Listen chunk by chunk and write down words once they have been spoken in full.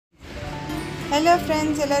Hello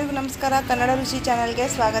friends ಎಲ್ಲರಿಗೂ ನಮಸ್ಕಾರ ಕನ್ನಡ ರುಚಿ ಚಾನೆಲ್ ಗೆ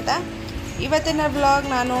ಸ್ವಾಗತ। ಇವತ್ತಿನ ಬ್ಲಾಗ್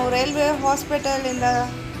ನಾನು ರೈಲ್ವೆ ಹಾಸ್ಪಿಟಲ್ ಇಂದ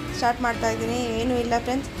ಸ್ಟಾರ್ಟ್ ಮಾಡ್ತಾ ಇದ್ದೀನಿ। ಏನು ಇಲ್ಲ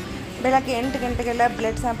ಫ್ರೆಂಡ್ಸ್, ಬೆಳಗ್ಗೆ 8 ಗಂಟೆಗೆಲ್ಲ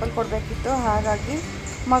ಬ್ಲಡ್ ಸ್ಯಾಂಪಲ್ ಕೊಡಬೇಕಿತ್ತು, ಹಾಗಾಗಿ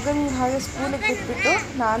ಮಗನ ಹಾಗೆ ಸ್ಕೂಲಿಗೆ ಬಿಟ್ಬಿಟ್ಟು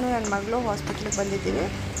ನಾನು ನನ್ನ ಮಗಳು ಹಾಸ್ಪಿಟಲ್ಗೆ ಬಂದಿದ್ದೀವಿ।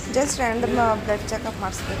 ಜಸ್ಟ್ ರ್ಯಾಂಡಮ್ ಬ್ಲಡ್ ಚೆಕಪ್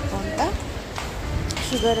ಮಾಡಿಸ್ಬೇಕು ಅಂತ,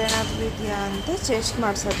 ಶುಗರ್ ಏನಾದರೂ ಇದೆಯಾ ಅಂತ ಚೆಕ್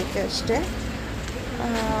ಮಾಡಿಸೋದಕ್ಕೆ ಅಷ್ಟೇ।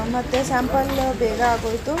 ಮತ್ತು ಸ್ಯಾಂಪಲ್ ಬೇಗ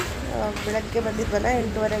ಆಗೋಯಿತು, ಬೆಳಗ್ಗೆ ಬಂದಿದ್ವಲ್ಲ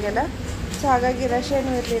 8:30ಗೆಲ್ಲ, ಸೊ ಹಾಗಾಗಿ ರಶ್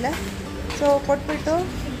ಏನೂ ಇರಲಿಲ್ಲ। ಸೊ ಕೊಟ್ಬಿಟ್ಟು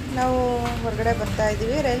ನಾವು ಹೊರಗಡೆ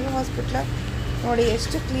ಬರ್ತಾಯಿದ್ದೀವಿ। ರೈಲ್ವೆ ಹಾಸ್ಪಿಟ್ಲ ನೋಡಿ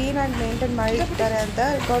ಎಷ್ಟು ಕ್ಲೀನಾಗಿ ಮೇಂಟೈನ್ ಮಾಡಿರ್ತಾರೆ ಅಂತ।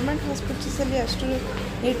 ಗೌರ್ಮೆಂಟ್ ಹಾಸ್ಪಿಟಲ್ಸಲ್ಲಿ ಅಷ್ಟು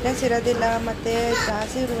ನೀಟ್ನೆಸ್ ಇರೋದಿಲ್ಲ ಮತ್ತು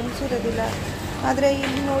ಜಾಸ್ತಿ ರೂಮ್ಸ್ ಇರೋದಿಲ್ಲ, ಆದರೆ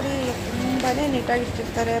ಇಲ್ಲಿ ನೋಡಿ ತುಂಬಾ ನೀಟಾಗಿ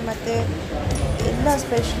ಇಟ್ಟಿರ್ತಾರೆ। ಮತ್ತು ಎಲ್ಲ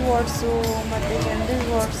ಸ್ಪೆಷಲ್ ವಾರ್ಡ್ಸು ಮತ್ತು ಜನರಲ್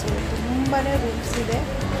ವಾರ್ಡ್ಸು ತುಂಬಾ ರೂಮ್ಸ್ ಇದೆ।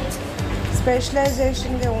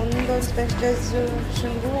 ಸ್ಪೆಷಲೈಸೇಷನ್ಗೆ ಒಂದೊಂದು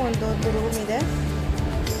ಸ್ಪೆಷಲೈಸೇಷನ್ಗೂ ಒಂದೊಂದು ರೂಮ್ ಇದೆ,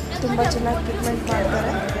 ತುಂಬ ಚೆನ್ನಾಗಿ ಟ್ರೀಟ್ಮೆಂಟ್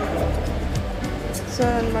ಮಾಡ್ತಾರೆ। ಸೊ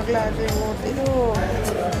ನನ್ನ ಮಗಳಾಗಲಿ ಇದು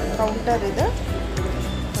ಕೌಂಟರ್ ಇದೆ,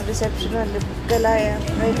 ರಿಸೆಪ್ಷನಲ್ಲಿ ಬುಕ್ಕೆಲ್ಲ,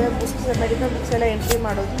 ರೈಲ್ವೆ ಬುಕ್ಸ್, ಮೆಡಿಕಲ್ ಬುಕ್ಸ್ ಎಲ್ಲ ಎಂಟ್ರಿ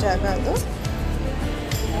ಮಾಡೋದು ಜಾಗ ಅದು।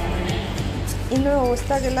 ಇನ್ನು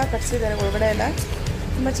ಹೊಸದಾಗೆಲ್ಲ ಕಟ್ಸಿದ್ದಾರೆ, ಒಳಗಡೆ ಎಲ್ಲ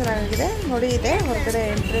ತುಂಬ ಚೆನ್ನಾಗಿದೆ ನೋಡಿ। ಇದೆ ಹೊರಗಡೆ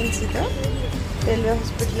ಎಂಟ್ರೆನ್ಸ್ ಇದು ರೈಲ್ವೆ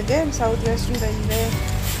ಹಾಸ್ಪಿಟ್ಲಿಗೆ, ಸೌತ್ ವೆಸ್ಟರ್ನ್ ರೈಲ್ವೆ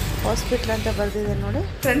ಹಾಸ್ಪಿಟ್ಲ್ ಅಂತ ಬರೆದಿದೆ ನೋಡಿ।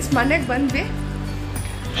 ಫ್ರೆಂಡ್ಸ್, ಮನೆಗೆ ಬಂದ್ವಿ,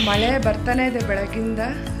 ಮಳೆ ಬರ್ತಾನೆ ಇದೆ ಬೆಳಗ್ಗಿಂದ।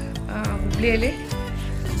 ಹುಬ್ಳಿಯಲ್ಲಿ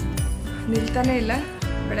ನಿಲ್ತಾನೆ ಇಲ್ಲ,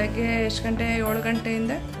 ಬೆಳಗ್ಗೆ ಎಷ್ಟು ಗಂಟೆ 7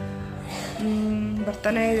 ಗಂಟೆಯಿಂದ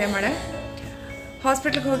ಬರ್ತಾನೆ ಇದೆ ಮಳೆ।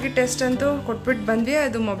 ಹಾಸ್ಪಿಟ್ಲಿಗೆ ಹೋಗಿ ಟೆಸ್ಟ್ ಅಂತೂ ಕೊಟ್ಬಿಟ್ಟು ಬಂದ್ವಿ,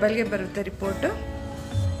 ಅದು ಮೊಬೈಲ್ಗೆ ಬರುತ್ತೆ ರಿಪೋರ್ಟು।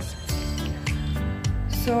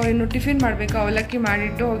 ಸೊ ಇನ್ನು ಟಿಫಿನ್ ಮಾಡಬೇಕು, ಅವಲಕ್ಕಿ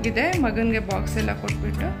ಮಾಡಿಟ್ಟು ಹೋಗಿದ್ದೆ, ಮಗನಿಗೆ ಬಾಕ್ಸ್ ಎಲ್ಲ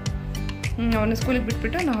ಕೊಟ್ಬಿಟ್ಟು ಅವನು ಸ್ಕೂಲಿಗೆ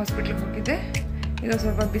ಬಿಟ್ಬಿಟ್ಟು ನಾನು ಹಾಸ್ಪಿಟ್ಲಿಗೆ ಹೋಗಿದ್ದೆ। ಈಗ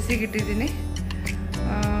ಸ್ವಲ್ಪ ಬಿಸಿಗಿಟ್ಟಿದ್ದೀನಿ,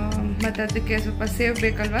 ಮತ್ತು ಅದಕ್ಕೆ ಸ್ವಲ್ಪ ಸೇವ್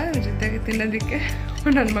ಬೇಕಲ್ವ ಜೊತೆಗೆ ತಿನ್ನೋದಕ್ಕೆ।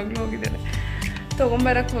 ನನ್ನ ಮಗಳು ಹೋಗಿದ್ದಾಳೆ,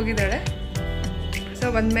 ತೊಗೊಂಬರಕ್ಕೆ ಹೋಗಿದ್ದಾಳೆ। ಸೊ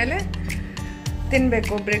ಬಂದಮೇಲೆ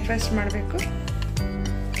ತಿನ್ನಬೇಕು, ಬ್ರೇಕ್ಫಾಸ್ಟ್ ಮಾಡಬೇಕು।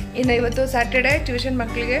 ಇನ್ನು ಇವತ್ತು ಸ್ಯಾಟರ್ಡೇ, ಟ್ಯೂಷನ್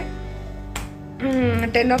ಮಕ್ಕಳಿಗೆ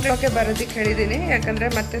 10 o'clock ಬರೋದಕ್ಕೆ ಹೇಳಿದ್ದೀನಿ, ಯಾಕಂದರೆ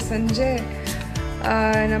ಮತ್ತೆ ಸಂಜೆ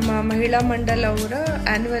ನಮ್ಮ ಮಹಿಳಾ ಮಂಡಲ್ ಅವರ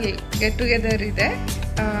ಆ್ಯನ್ಯುವಲ್ ಗೆಟ್ ಟುಗೆದರ್ ಇದೆ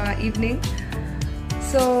ಈವ್ನಿಂಗ್।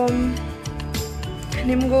 ಸೊ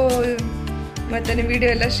ನಿಮಗೂ ಮತ್ತು ನಿಮ್ಮ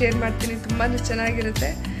ವಿಡಿಯೋ ಎಲ್ಲ ಶೇರ್ ಮಾಡ್ತೀನಿ, ತುಂಬಾ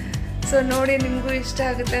ಚೆನ್ನಾಗಿರುತ್ತೆ। ಸೊ ನೋಡಿ ನಿಮಗೂ ಇಷ್ಟ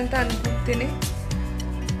ಆಗುತ್ತೆ ಅಂತ ಅನ್ಕೊಳ್ತೀನಿ।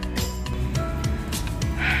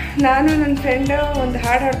 ನಾನು ನನ್ನ ಫ್ರೆಂಡು ಒಂದು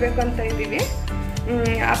ಹಾಡು ಹಾಡಬೇಕು ಅಂತ ಇದ್ದೀವಿ,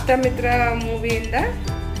 ಆಪ್ತಮಿತ್ರ ಮೂವಿಯಿಂದ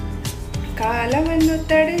ಕಾಲವನ್ನು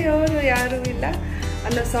ತಡೆಯೋರು ಯಾರೂ ಇಲ್ಲ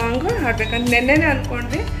ಅನ್ನೋ ಸಾಂಗು ಹಾಡ್ಬೇಕಂತ ನೆನ್ನೆನೇ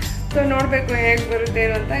ಅಂದ್ಕೊಂಡ್ವಿ। ಸೊ ನೋಡಬೇಕು ಹೇಗೆ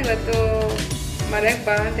ಬರುತ್ತೇನೋ ಅಂತ। ಇವತ್ತು ಮನೆಗೆ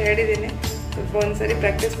ಬಾ ಅಂತ ಹೇಳಿದ್ದೀನಿ, ಸ್ವಲ್ಪ ಒಂದ್ಸರಿ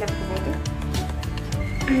ಪ್ರಾಕ್ಟೀಸ್ ಮಾಡ್ಕೋಬೋದು।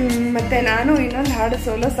 ಮತ್ತು ನಾನು ಇನ್ನೊಂದು ಹಾಡು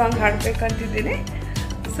ಸೋಲೋ ಸಾಂಗ್ ಹಾಡಬೇಕಂತಿದ್ದೀನಿ,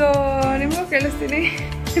 ಸೊ ನಿಮಗೂ ಕೇಳಿಸ್ತೀನಿ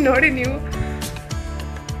ನೋಡಿ ನೀವು।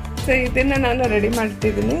 ಸೊ ಇದನ್ನು ನಾನು ರೆಡಿ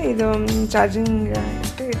ಮಾಡ್ತಿದ್ದೀನಿ, ಇದು ಚಾರ್ಜಿಂಗ್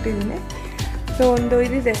ಇಟ್ಟಿದ್ದೀನಿ। ಸೊ ಒಂದು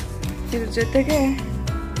ಇದಿದೆ, ಇದ್ರ ಜೊತೆಗೆ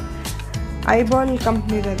ಐಬಾಲ್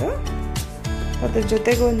ಕಂಪ್ನಿದದು, ಅದ್ರ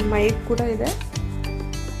ಜೊತೆಗೆ ಒಂದು ಮೈಕ್ ಕೂಡ ಇದೆ।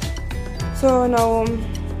 ಸೊ ನಾವು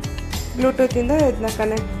ಬ್ಲೂಟೂತಿಂದ ಇದನ್ನ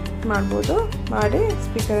ಕನೆಕ್ಟ್ ಮಾಡ್ಬೋದು, ಮಾಡಿ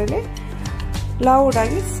ಸ್ಪೀಕರಲ್ಲಿ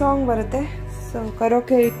ಲೌಡಾಗಿ ಸಾಂಗ್ ಬರುತ್ತೆ। ಸೊ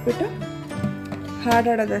ಕರೋಕೆ ಇಟ್ಬಿಟ್ಟು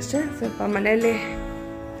ಹಾಡಾಡೋದಷ್ಟೇ, ಸ್ವಲ್ಪ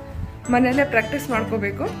ಮನೆಯಲ್ಲೇ ಪ್ರಾಕ್ಟೀಸ್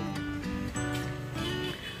ಮಾಡ್ಕೋಬೇಕು।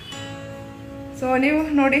 ಸೊ ನೀವು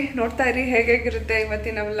ನೋಡ್ತಾ ಇರಿ ಹೇಗಿರುತ್ತೆ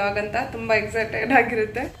ಇವತ್ತಿನ ವ್ಲಾಗ್ ಅಂತ, ತುಂಬ ಎಕ್ಸೈಟೆಡ್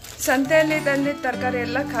ಆಗಿರುತ್ತೆ। ಸಂತೆಯಲ್ಲಿ ತಂದಿದ್ದ ತರಕಾರಿ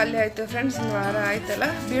ಎಲ್ಲ ಖಾಲಿ ಆಯಿತು ಫ್ರೆಂಡ್ಸ್, ಒಂದು ವಾರ ಆಯ್ತಲ್ಲ।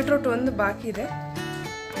 ಬೀಟ್ರೂಟ್ ಒಂದು ಬಾಕಿ ಇದೆ,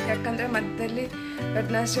 ಯಾಕಂದರೆ ಮಧ್ಯದಲ್ಲಿ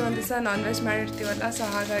ವೆಡ್ನೆಸ್ಡೇ ಒಂದು ದಿವಸ ನಾನ್ ವೆಜ್ ಮಾಡಿರ್ತೀವಲ್ಲ, ಸೊ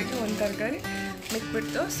ಹಾಗಾಗಿ ಒಂದು ತರಕಾರಿ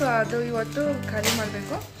ಮಿಕ್ಬಿಡ್ತು। ಸೊ ಅದು ಇವತ್ತು ಖಾಲಿ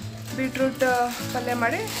ಮಾಡಬೇಕು। ಬೀಟ್ರೂಟ್ ಪಲ್ಯ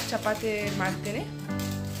ಮಾಡಿ ಚಪಾತಿ ಮಾಡ್ತೀನಿ,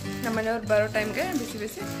 ನಮ್ಮ ಮನೆಯವ್ರು ಬರೋ ಟೈಮ್ಗೆ ಬಿಸಿ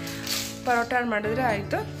ಬಿಸಿ ಪರೋಟ ಮಾಡಿದ್ರೆ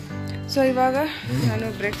ಆಯಿತು। ಸೊ ಇವಾಗ ನಾನು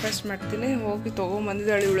ಬ್ರೇಕ್ಫಾಸ್ಟ್ ಮಾಡ್ತೀನಿ, ಹೋಗಿ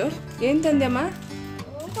ತೊಗೊಂಬಂದಿದ್ದಾಳೆ ಇವಳು। ಏನು ತಂದೆಮ್ಮ?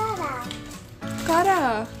 ಖಾರ?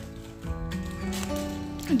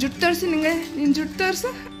 ಜುಟ್ಟು ತೋರಿಸಿ ನಿಂಗೆ, ನಿನ್ನ ಜುಟ್ಟು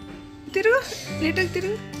ತೋರಿಸು, ತಿರುಗು ನೀಟಾಗಿ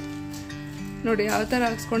ತಿರುಗು ನೋಡಿ ಯಾವ ಥರ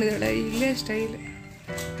ಹಾಕ್ಸ್ಕೊಂಡಿದ್ದಾಳೆ, ಇಲ್ಲೇ ಸ್ಟೈಲ್।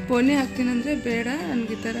 ಪೋನಿ ಹಾಕ್ತೀನಂದರೆ ಬೇಡ,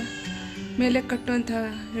 ನನಗೆ ಈ ಥರ ಮೇಲೆ ಕಟ್ಟು ಅಂತ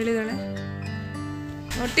ಹೇಳಿದಾಳೆ।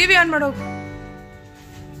 T V on ಮಾಡೋಗು।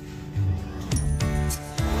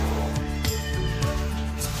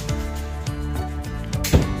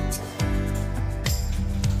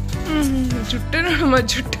 ಜುಟ್ಟು ನೋಡಮ್ಮ,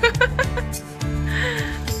 ಜುಟ್ಟು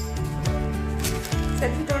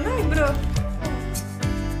ಸೆಲ್ಫಿ ತಗೊಂಡ ಇಬ್ರು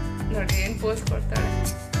ನೋಡಿ ಏನು ಪೋಸ್ ಕೊಡ್ತಾಳೆ।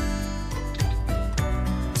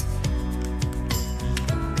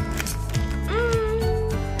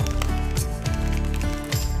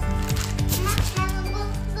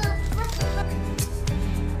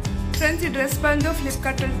 ಫ್ರೆಂಡ್ಸ್, ಈ ಡ್ರೆಸ್ ಬಂದು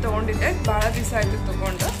ಫ್ಲಿಪ್ಕಾರ್ಟಲ್ಲಿ ತೊಗೊಂಡಿದ್ದೆ, ಭಾಳ ದಿವಸ ಆಯಿತು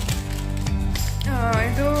ತೊಗೊಂಡು.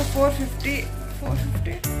 ಇದು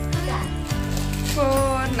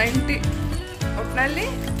 490 ಒಟ್ಟಿನಲ್ಲಿ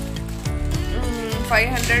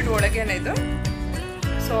 500 ಒಳಗೇನೆ ಇದು.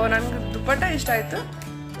 ಸೊ ನನಗೆ ದುಪ್ಪಟ್ಟ ಇಷ್ಟ ಆಯಿತು.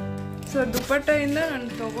 ಸೊ ದುಪ್ಪಟ್ಟೆಯಿಂದ ನಾನು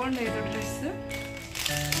ತೊಗೊಂಡೆ ಇದು ಡ್ರೆಸ್.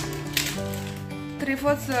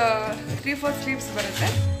 3/4 ಸ್ಲೀವ್ಸ್ ಬರುತ್ತೆ.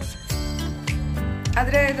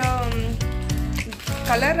 ಆದರೆ ಇದು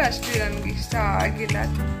ಕಲರ್ ಅಷ್ಟೇ ನನಗೆ ಇಷ್ಟ ಆಗಿಲ್ಲ.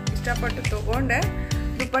 ಇಷ್ಟಪಟ್ಟು ತೊಗೊಂಡೆ,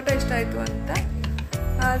 ದುಪ್ಪಟ್ಟ ಇಷ್ಟ ಆಯಿತು ಅಂತ.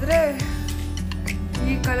 ಆದರೆ ಈ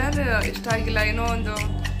ಕಲರ್ ಇಷ್ಟ ಆಗಿಲ್ಲ, ಏನೋ ಒಂದು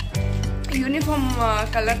ಯೂನಿಫಾರ್ಮ್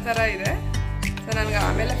ಕಲರ್ ಥರ ಇದೆ. ಸೊ ನನಗೆ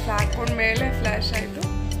ಆಮೇಲೆ ಹಾಕೊಂಡ್ಮೇಲೆ ಫ್ಲ್ಯಾಶ್ ಆಯಿತು.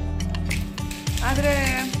 ಆದರೆ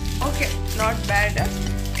ಓಕೆ, ನಾಟ್ ಬ್ಯಾಡ್,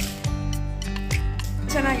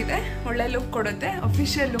 ಚೆನ್ನಾಗಿದೆ, ಒಳ್ಳೆ ಲುಕ್ ಕೊಡುತ್ತೆ,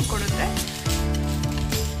 ಅಫಿಷಿಯಲ್ ಲುಕ್ ಕೊಡುತ್ತೆ.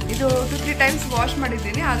 ಇದು 2-3 ಟೈಮ್ಸ್ ವಾಶ್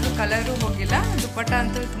ಮಾಡಿದ್ದೀನಿ, ಆದರೂ ಕಲರು ಹೋಗಿಲ್ಲ. ದುಪ್ಪಟ್ಟ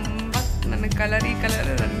ಅಂತೂ ತುಂಬ ನನಗೆ ಈ ಕಲರ್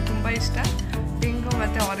ನನಗೆ ತುಂಬ ಇಷ್ಟ, ಪಿಂಕು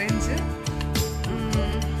ಮತ್ತು ಆರೆಂಜ್.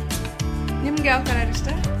 ನಿಮ್ಗೆ ಯಾವ ಕಲರ್ ಇಷ್ಟ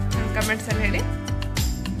ನನ್ನ ಕಮೆಂಟ್ಸಲ್ಲಿ ಹೇಳಿ.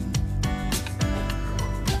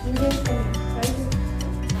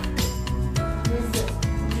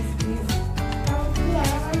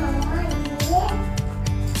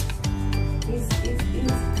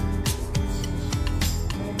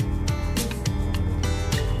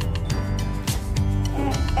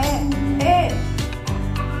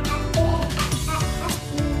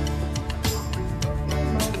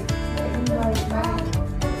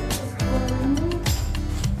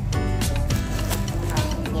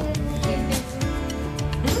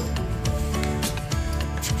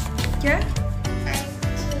 क्या?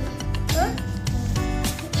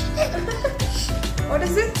 What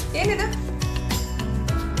is this? ಏನಿದು?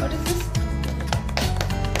 What is this?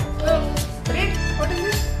 Read. What is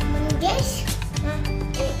this? Yes.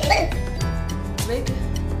 Wait.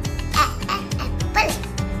 Apple.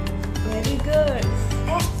 Very good.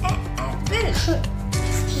 Apple.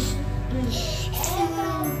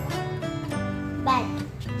 Bad.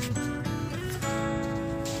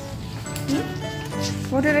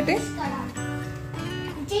 What did it is?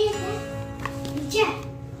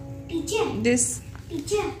 Teacher. This.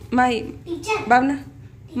 Teacher. My. Teacher. Bhavna.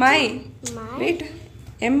 My. My. Wait.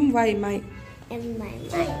 M-Y. My. My.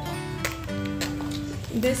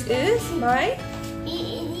 This is my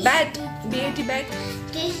bat. B-A-T bat.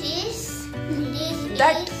 This is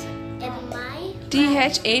That. my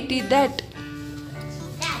T-H-A-T. That.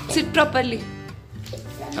 Sit properly.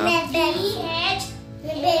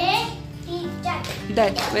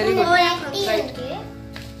 That. Very good. Right.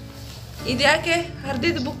 ಇದು ಯಾಕೆ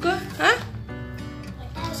ಹರಿದಿದ್ದು book? ಹಾಂ,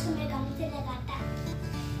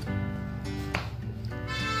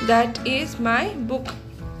 that is my book.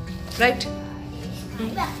 Right?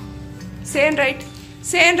 Say and write.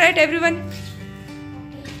 Say and write, everyone.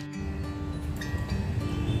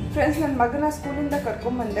 Friends, ನನ್ನ ಮಗನ ಸ್ಕೂಲಿಂದ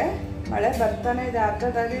ಕರ್ಕೊಂಬಂದೆ. ಮಳೆ ಬರ್ತಾನೆ ಇದೆ. ಅರ್ಧ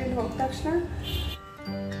ದಾರಿಯಲ್ಲಿ ಹೋದ ತಕ್ಷಣ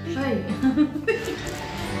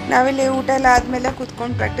ನಾವಿಲ್ಲಿ ಊಟ ಎಲ್ಲ ಆದಮೇಲೆ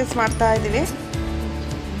ಕೂತ್ಕೊಂಡು ಪ್ರಾಕ್ಟೀಸ್ ಮಾಡ್ತಾ ಇದ್ದೀವಿ.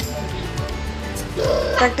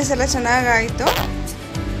 ಪ್ರಾಕ್ಟೀಸ್ ಎಲ್ಲ ಚೆನ್ನಾಗಾಯಿತು.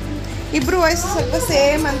 ಇಬ್ಬರು ವಯಸ್ಸು ಸ್ವಲ್ಪ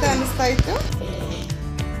ಸೇಮ್ ಅಂತ ಅನಿಸ್ತಾ ಇತ್ತು.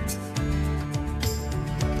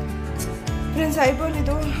 ಫ್ರೆಂಡ್ಸ್, ಐಬೋಲ್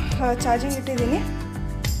ಇದು ಚಾರ್ಜಿಂಗ್ ಇಟ್ಟಿದ್ದೀನಿ.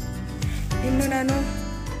 ಇನ್ನು ನಾನು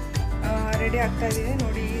ರೆಡಿ ಆಗ್ತಾ ಇದ್ದೀನಿ.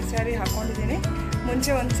 ನೋಡಿ, ಈ ಸ್ಯಾರಿ ಹಾಕ್ಕೊಂಡಿದ್ದೀನಿ.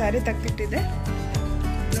 ಮುಂಚೆ ಒಂದು ಸ್ಯಾರಿ ತೆಗ್ದಿಟ್ಟಿದ್ದೆ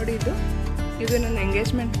ನೋಡಿ. ಇದು ನನ್ನ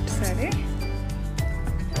ಎಂಗೇಜ್ಮೆಂಟ್ ಸ್ಯಾರಿ.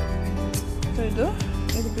 ಸೊ ಇದು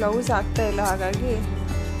ಬ್ಲೌಸ್ ಆಗ್ತಾ ಇಲ್ಲ, ಹಾಗಾಗಿ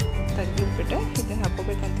ತೆಗೆದಿಟ್ಬಿಟ್ಟೆ. ಇದನ್ನು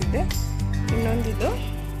ಹಾಕೋಬೇಕಂತಿದ್ದೆ. ಇನ್ನೊಂದಿದು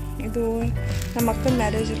ಇದು ನಮ್ಮ ಅಕ್ಕನ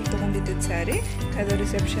ಮ್ಯಾರೇಜಲ್ಲಿ ತೊಗೊಂಡಿದ್ದು ಸ್ಯಾರಿ. ಅದು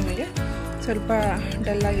ರಿಸೆಪ್ಷನ್ಗೆ ಸ್ವಲ್ಪ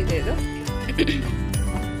ಡಲ್ಲಾಗಿದೆ. ಇದು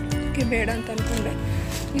ಓಕೆ, ಬೇಡ ಅಂತ ಅಂದ್ಕೊಂಡೆ.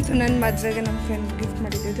 ಇದು ನನ್ನ ಮದುವೆಗೆ ನಮ್ಮ ಫ್ರೆಂಡ್ ಗಿಫ್ಟ್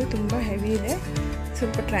ಮಾಡಿದ್ದು. ತುಂಬ ಹೆವಿ ಇದೆ,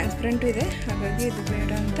 ಸ್ವಲ್ಪ ಟ್ರಾನ್ಸ್ಪರೆಂಟು ಇದೆ, ಹಾಗಾಗಿ ಇದು ಬೇಡ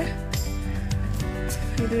ಅಂತ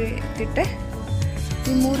ಇದು ಎತ್ತಿಟ್ಟೆ.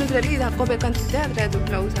 ಈ ಮೂರರಲ್ಲಿ ಇದು ಹಾಕ್ಕೋಬೇಕಂತಿದ್ದೆ, ಆದರೆ ಅದು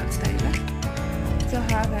ಬ್ಲೌಸ್ ಆಗ್ತಾಯಿಲ್ಲ. ಸೊ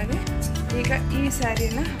ಹಾಗಾಗಿ ಈಗ ಈ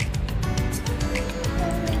ಸ್ಯಾರಿನ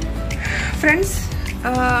ಫ್ರೆಂಡ್ಸ್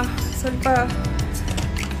ಸ್ವಲ್ಪ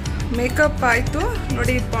ಮೇಕಪ್ ಆಯಿತು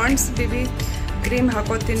ನೋಡಿ. ಪಾಂಡ್ಸ್ BB ಕ್ರೀಮ್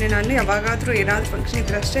ಹಾಕೋತೀನಿ ನಾನು. ಯಾವಾಗಾದರೂ ಏನಾದರೂ ಫಂಕ್ಷನ್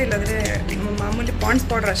ಇದ್ರೆ ಅಷ್ಟೇ, ಇಲ್ಲಾಂದರೆ ಮಾಮೂಲಿ ಪಾಂಡ್ಸ್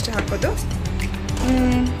ಪೌಡರ್ ಅಷ್ಟೇ ಹಾಕೋದು.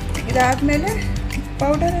 ಇದಾದಮೇಲೆ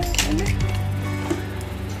ಪೌಡರ್,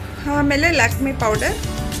 ಆಮೇಲೆ ಲ್ಯಾಕ್ಮಿ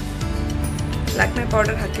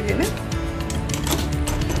ಪೌಡರ್ ಹಾಕಿದ್ದೀನಿ.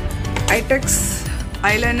 ಐಟೆಕ್ಸ್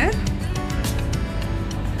ಐಲೈನರ್,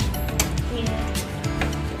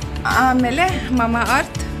 ಆಮೇಲೆ ಮಾಮಾ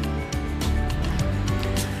ಅರ್ತ್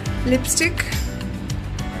ಲಿಪ್ಸ್ಟಿಕ್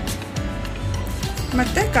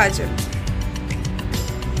ಮತ್ತು ಕಾಜಲ್.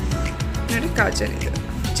 ನೋಡಿ, ಕಾಜಲ್ ಇದು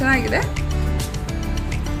ಚೆನ್ನಾಗಿದೆ.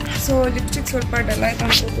 ಸೊ ಲಿಪ್ಸ್ಟಿಕ್ ಸ್ವಲ್ಪ ಡಲ್ ಆಯ್ತು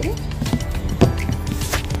ಅನ್ಕೋತೀನಿ.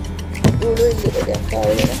 ಇವಳು ಇಲ್ಲಿದೆ ಅಕ್ಕ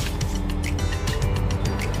ಅವಳಿಗೆ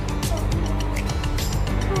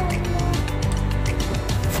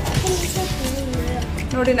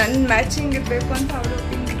ನೋಡಿ ನನ್ನ ಮ್ಯಾಚಿಂಗ್ ಇರಬೇಕು ಅಂತ ಅವಳು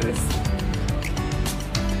ಪಿಂಕ್ ಡ್ರೆಸ್.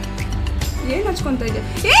 ಏನು ಹಚ್ಕೊತಾ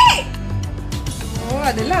ಇದೆಯಾ? ಓ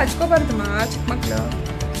ಅದೆಲ್ಲ ಹಚ್ಕೋಬಾರ್ದಮ್ಮ ಚಿಕ್ಕ ಮಕ್ಕಳು.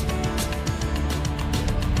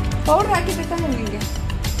 ಪೌಡರ್ ಹಾಕಿಬೇಕಾ ನಿಮಗೆ?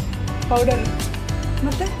 ಪೌಡರ್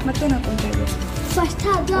ಮತ್ತೇನು ಹಾಕೊಂತ ಇದೆ? ಫಸ್ಟ್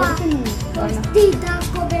ಅದು ಇದು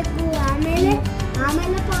ಹಾಕೋಬೇಕು, ಆಮೇಲೆ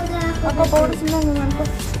ಪೌಡರ್ ಹಾಕೋ. ಪೌಡರ್ ಸುಮ್ಮನೆ ಅನ್ಕೋ.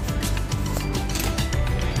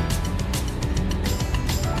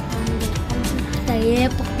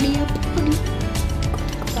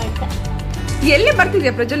 ಎಲ್ಲಿ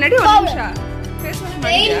ಬರ್ತಿದ್ಯಾ ಪ್ರಜ್ವಲ್? ನಡಿ ಒಂದು ನಿಮಿಷ. ಫೇಸ್ ವಾಶ್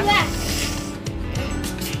ಮಾಡಿದ್ಯಾ?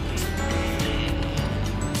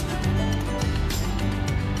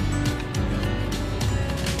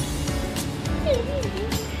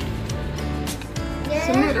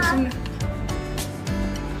 ಸುಮ್ಮನೆ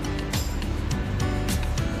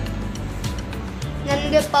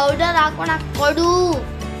ನನಗೆ ಪೌಡರ್ ಹಾಕೊಳಕ್ ಕೊಡು.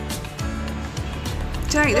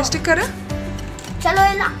 ಚೆನ್ನಾಗಿದೆ ಸ್ಟಿಕ್ಕರ್? ಚಲೋ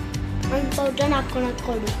ಇಲ್ಲ, ಒಂದು ಪೌಡರ್ ಹಾಕೊಳಕ್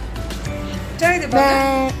ಕೊಡು. ಚೆನ್ನಾಗಿದೆ.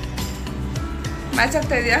 ಮ್ಯಾಚ್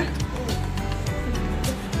ಆಗ್ತಾ ಇದೆಯಾ?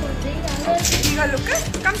 ಈಗ ಲುಕ್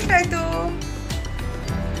ಕಂಪ್ಲೀಟ್ ಆಯ್ತು.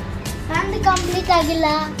 ನಂದು ಕಂಪ್ಲೀಟ್ ಆಗಿಲ್ಲ.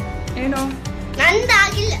 ಏನು? ನಂದು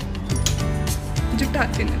ಆಗಿಲ್ಲ. ಜುಟ್ಟು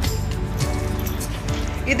ಹಾಕ್ತೀನಿ.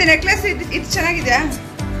 ಇದು ನೆಕ್ಲೆಸ್ ಇದು ಚೆನ್ನಾಗಿದೆಯಾ?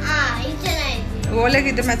 ಇದು ಚೆನ್ನಾಗಿದೆ.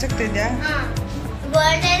 ಓಲೆಗಿದ್ದು ಮ್ಯಾಚ್ ಆಗ್ತಾ ಇದೆಯಾ?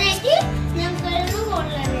 ಗೋಲ್ಡನ್ ಐತಿ, ನಮ್ಮ ಕಡೆನೂ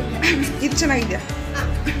ಗೋಲ್ಡನ್ ಇದೆ. ಇದು ಚೆನ್ನಾಗಿದೆಯಾ?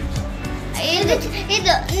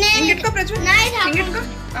 ಇದು ಹಿಂಗೆ ಇಟ್ಕೋ ಪ್ರಜ್ವಲ್, ಹಿಂಗೆ ಇಟ್ಕೋ.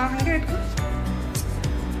 ಹಾಗೆ ಇಟ್ಕೋ.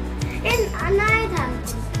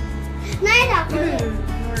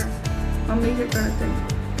 ಮಮ್ಮಿಗೆ ಕಾಣುತ್ತೆ.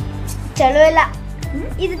 ಚಲೋ ಇಲ್ಲ.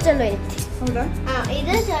 ಇದು ಚಲೋ ಐತಿ. ಹೌದಾ?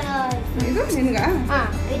 ಇದು ಚಲೋ ಐತಿ. ಇದು ನಿನಗ?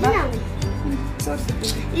 ಇದು ನಮ್ಗೆ.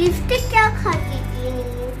 ತೋರಿಸ್ತೀನಿ. ಲಿಪ್ಸ್ಟಿಕ್ ಯಾಕೆ ಹಾಕಿದ್ದಿ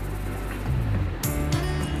ನೀನು?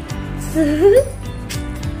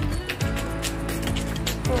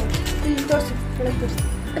 ತೋರಿಸು, ಕೆಳಗೆ ತೋರಿಸು.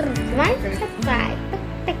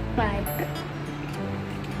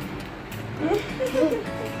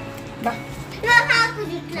 ಬಾ. ಹಾಕು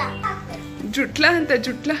ಜುಟ್ಲ ಅಂತ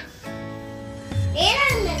ಜುಟ್ಲ.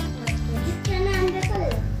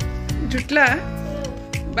 ಜುಟ್ಲ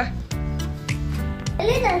ಬಾ.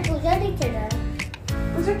 ಪೂಜಾ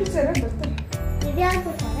ಟೀಚರ್ ಬರ್ತಾರೆ.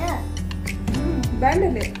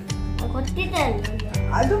 ಬ್ಯಾಂಡಲ್ಲಿ ಗೊತ್ತಿದೆ.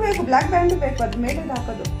 ಅದು ಬೇಕು, ಬ್ಲ್ಯಾಕ್ ಬ್ಯಾಂಡ್ ಬೇಕು, ಅದು ಮೇಲೆ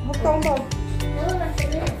ಹಾಕೋದು. ಹೋಗಿ ತಗೊಂಡು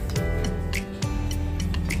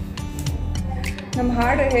ನಮ್ಮ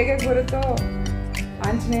ಹಾಡು ಹೇಗೆ ಬರುತ್ತೋ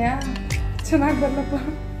ಆಂಜನೇಯ ಚೆನ್ನಾಗಿ ಬರ್ಲಪ್ಪ.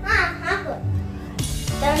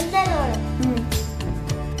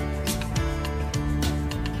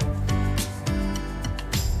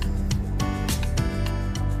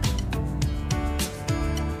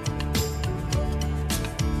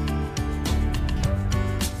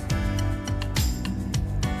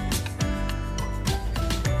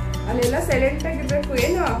 ಅಲ್ಲೆಲ್ಲ ಸೈಲೆಂಟ್ ಆಗಿರ್ಬೇಕು.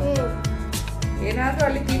 ಏನು ಏನಾದ್ರೂ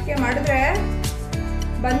ಅಲ್ಲಿ ಟೀಕೆ ಮಾಡಿದ್ರೆ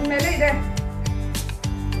ಬಂದ್ಮೇಲೆ ಇದೆ.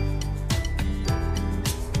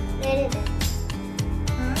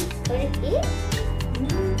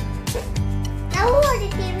 ನಾವು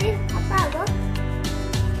ಹೊಡಿತೀವಿ ಅಪ್ಪ. ಆಗೋ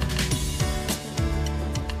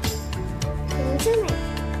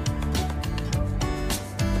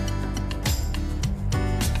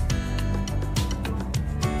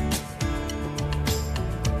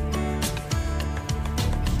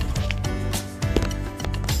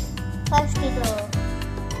ಫಸ್ಟ್ ಇದು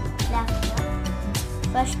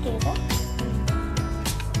ಫಸ್ಟ್ ಇದು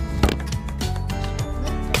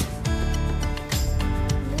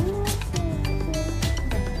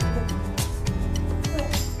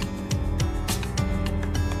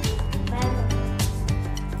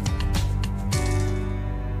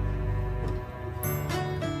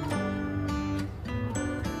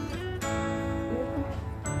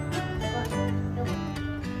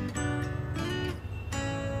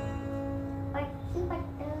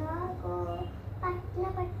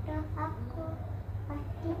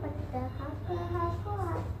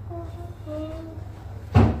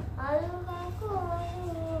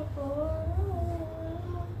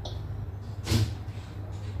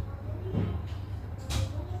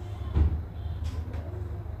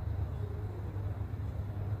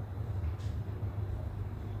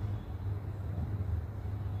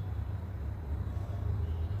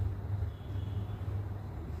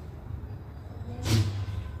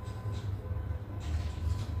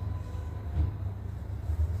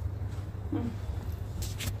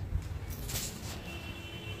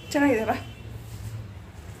ಚೆನ್ನಾಗಿದೆ ಬಾ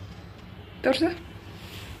ತೋರ್ಸು.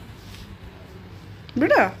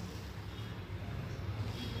 ಬಿಡು.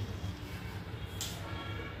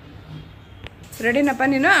 ರೆಡಿನಪ್ಪ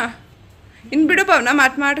ನೀನು? ಇನ್ನು ಬಿಡು ಪವನ,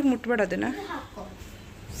 ಮಾಟಕ್ಕೆ ಮುಟ್ಬೇಡ ಅದನ್ನು.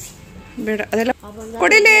 ಬೇಡ ಅದೆಲ್ಲ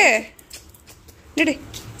ಕೊಡಿಲಿ. ನಡಿ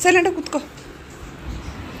ಸೈಲೆಂಟಾಗಿ ಕೂತ್ಕೋ.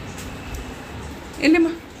 ಇಲ್ಲಿಮ್ಮ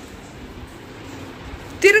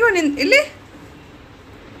ತಿರುಗು ನಿನ್ ಇಲ್ಲಿ.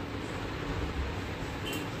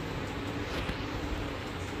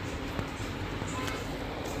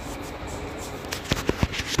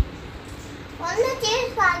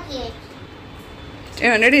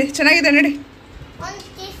 ನಡಿ, ಚೆನ್ನಾಗಿದೆ ನಡಿ.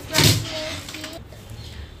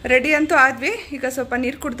 ರೆಡಿ ಅಂತೂ ಆದ್ವಿ. ಈಗ ಸ್ವಲ್ಪ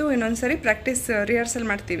ನೀರು ಕುಡಿದು ಇನ್ನೊಂದ್ಸರಿ ಪ್ರಾಕ್ಟೀಸ್ ರಿಹರ್ಸಲ್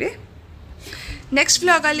ಮಾಡ್ತೀವಿ. ನೆಕ್ಸ್ಟ್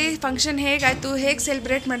ವ್ಲಾಗಲ್ಲಿ ಫಂಕ್ಷನ್ ಹೇಗಾಯಿತು, ಹೇಗೆ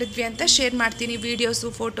ಸೆಲೆಬ್ರೇಟ್ ಮಾಡಿದ್ವಿ ಅಂತ ಶೇರ್ ಮಾಡ್ತೀನಿ. ವೀಡಿಯೋಸು,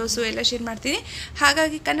 ಫೋಟೋಸು ಎಲ್ಲ ಶೇರ್ ಮಾಡ್ತೀನಿ.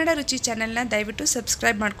 ಹಾಗಾಗಿ ಕನ್ನಡ ರುಚಿ ಚಾನಲ್ನ ದಯವಿಟ್ಟು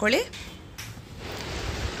ಸಬ್ಸ್ಕ್ರೈಬ್ ಮಾಡ್ಕೊಳ್ಳಿ.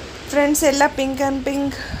 ಫ್ರೆಂಡ್ಸ್, ಎಲ್ಲ ಪಿಂಕ್ ಆ್ಯಂಡ್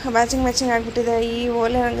ಪಿಂಕ್ ಮ್ಯಾಚಿಂಗ್ ಆಗಿಬಿಟ್ಟಿದೆ. ಈ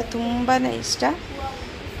ಓಲೆ ನನಗೆ ತುಂಬಾ ಇಷ್ಟ.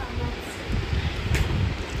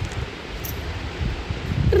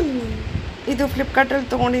 ಇದು ಫ್ಲಿಪ್ಕಾರ್ಟಲ್ಲಿ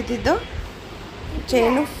ತೊಗೊಂಡಿದ್ದು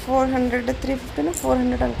ಚೈನು. 400 350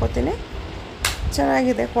 400 ಅನ್ಕೋತೀನಿ.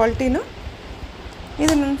 ಚೆನ್ನಾಗಿದೆ ಕ್ವಾಲಿಟಿನೂ.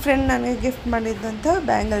 ಇದು ನನ್ನ ಫ್ರೆಂಡ್ ನನಗೆ ಗಿಫ್ಟ್ ಮಾಡಿದ್ದಂಥ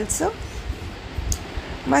ಬ್ಯಾಂಗಲ್ಸು.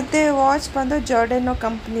 ಮತ್ತು ವಾಚ್ ಬಂದು ಜಾರ್ಡನೋ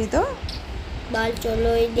ಕಂಪ್ನಿದು.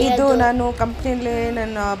 ಇದು ನಾನು ಕಂಪ್ನಿಯಲ್ಲಿ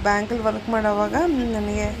ನಾನು ಬ್ಯಾಂಕಲ್ಲಿ ವರ್ಕ್ ಮಾಡೋವಾಗ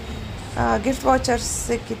ನನಗೆ ಗಿಫ್ಟ್ ವಾಚರ್ಸ್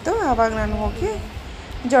ಸಿಕ್ಕಿತ್ತು. ಆವಾಗ ನಾನು ಹೋಗಿ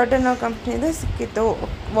ಜಾರ್ಡನೋ ಕಂಪ್ನಿದು ಸಿಕ್ಕಿತ್ತು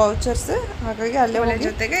ವೌಚರ್ಸ್. ಹಾಗಾಗಿ ಅಲ್ಲೇ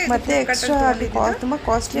ಜೊತೆಗೆ ಮತ್ತೆ ಎಕ್ಸ್ಟ್ರಾ ಅಲ್ಲಿ ತುಂಬ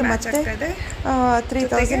ಕಾಸ್ಟ್ಲಿ, ಮತ್ತೆ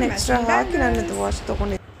 3000 ಎಕ್ಸ್ಟ್ರಾ ಹಾಕಿ ನಾನು ಇದು ವಾಚ್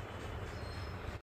ತೊಗೊಂಡಿದ್ದೆ.